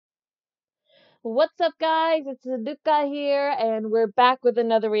What's up, guys? It's Ruka here, and we're back with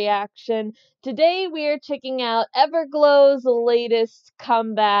another reaction. Today, we are checking out Everglow's latest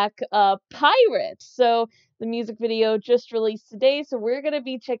comeback, Pirate. So, the music video just released today, so we're gonna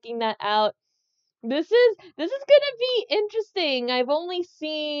be checking that out. This is gonna be interesting. I've only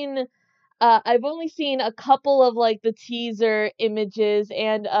seen a couple of like the teaser images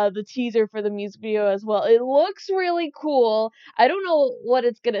and the teaser for the music video as well. It looks really cool. I don't know what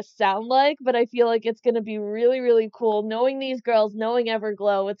it's gonna sound like, but I feel like it's gonna be really, really cool. Knowing these girls, knowing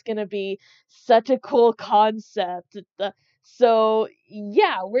Everglow, it's gonna be such a cool concept. So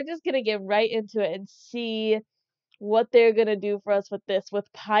yeah, we're just gonna get right into it and see what they're gonna do for us with this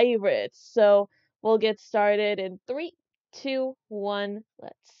with pirates. So we'll get started in three, two, one,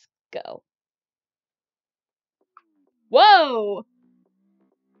 let's go. Whoa!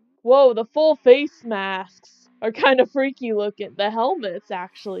 Whoa, the full face masks are kind of freaky looking. The helmets,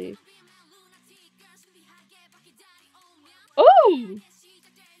 actually. Ooh!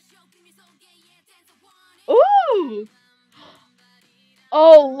 Ooh!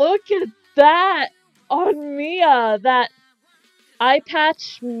 Oh, look at that on Mia. That eye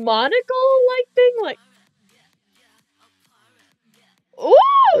patch monocle-like thing. Like, ooh!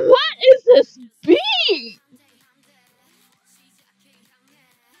 What is this beat?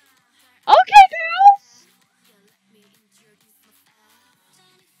 Okay, girls!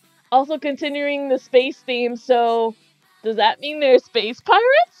 Also continuing the space theme, so does that mean they're space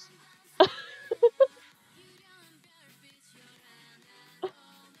pirates?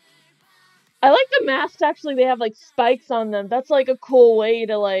 I like the masks, actually, they have like spikes on them. That's like a cool way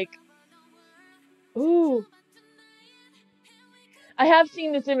to like, ooh. I have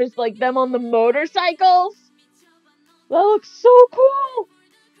seen this image, like them on the motorcycles. That looks so cool.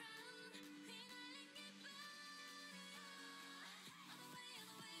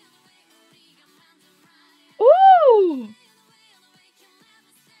 Ooh.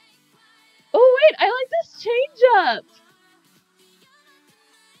 Oh wait, I like this change up.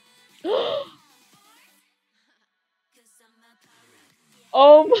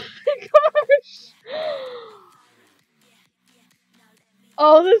 Oh my gosh.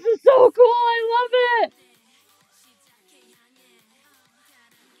 Oh, this is so cool. I love it.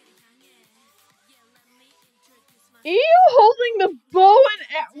 Ew, holding the bow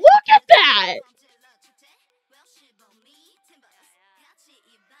and look at that.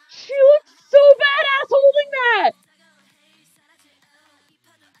 She looks so badass holding that.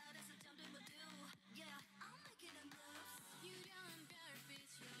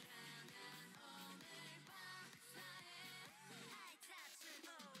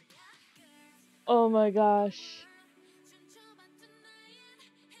 Oh my gosh.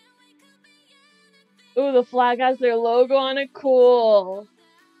 Ooh, the flag has their logo on it. Cool.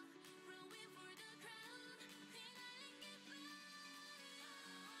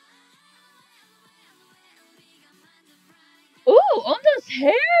 Ooh, Onda's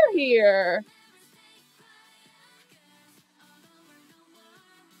hair here.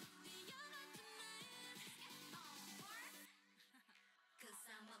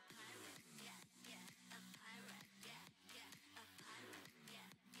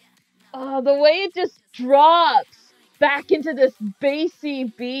 Oh, the way it just drops back into this bassy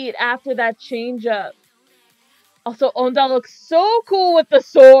beat after that change up. Also, Onda looks so cool with the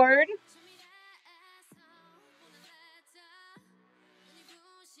sword.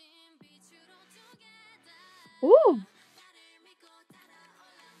 Ooh.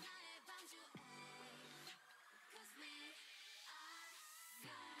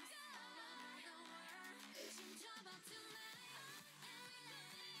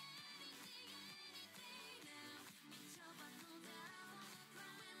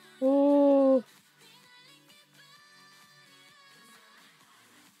 Ooh.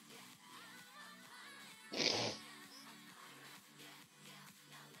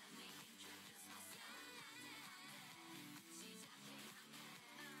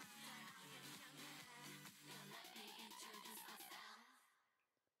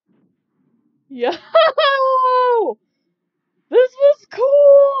 Yo! This was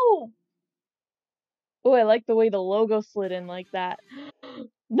cool! Oh, I like the way the logo slid in like that.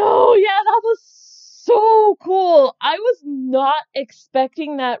 No, yeah, that was so cool. I was not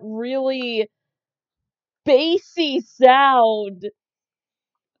expecting that really bassy sound.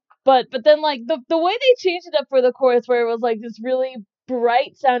 But then like the way they changed it up for the chorus where it was like this really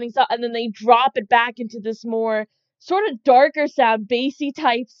bright sounding sound and then they drop it back into this more sort of darker sound, bassy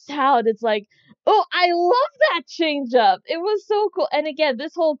type sound. It's like, oh, I love that change up. It was so cool. And again,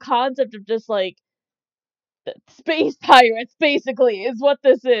 this whole concept of just like space pirates, basically, is what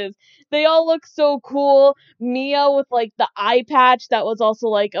this is. They all look so cool. Mia with like the eye patch that was also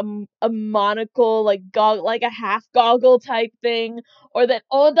like a monocle, like like a half goggle type thing, or then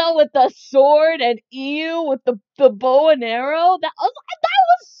Oda with the sword and Iu with the bow and arrow. That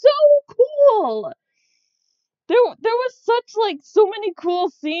was so cool. There was such like so many cool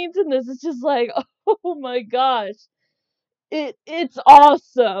scenes in this. It's just like, oh my gosh. It's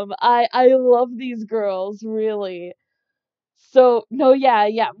awesome. I love these girls, really. So, no,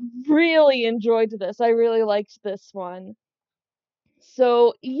 yeah, really enjoyed this. I really liked this one.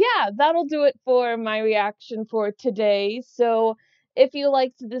 So, yeah, that'll do it for my reaction for today. So, if you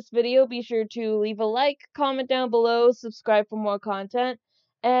liked this video, be sure to leave a like, comment down below, subscribe for more content,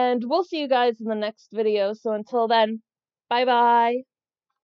 and we'll see you guys in the next video. So, until then, bye bye.